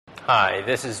Hi,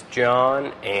 this is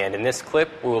John, and in this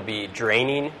clip we'll be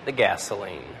draining the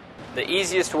gasoline. The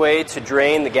easiest way to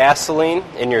drain the gasoline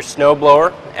in your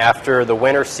snowblower after the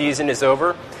winter season is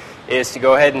over is to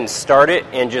go ahead and start it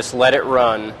and just let it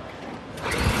run.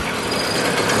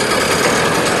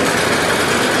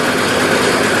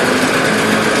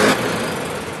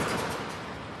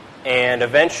 And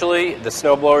eventually the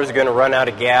snowblower is going to run out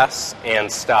of gas and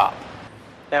stop.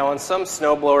 Now on some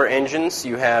snowblower engines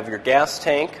you have your gas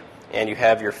tank and you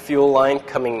have your fuel line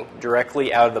coming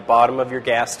directly out of the bottom of your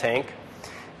gas tank.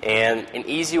 And an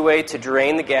easy way to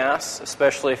drain the gas,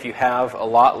 especially if you have a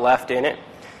lot left in it,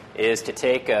 is to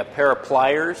take a pair of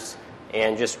pliers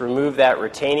and just remove that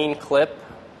retaining clip.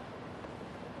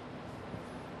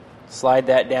 Slide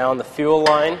that down the fuel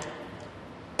line.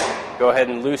 Go ahead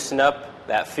and loosen up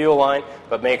that fuel line,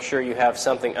 but make sure you have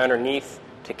something underneath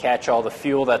to catch all the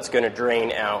fuel that's going to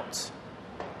drain out.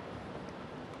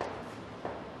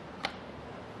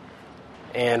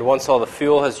 And once all the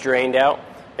fuel has drained out,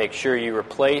 make sure you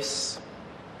replace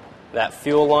that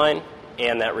fuel line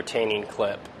and that retaining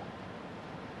clip.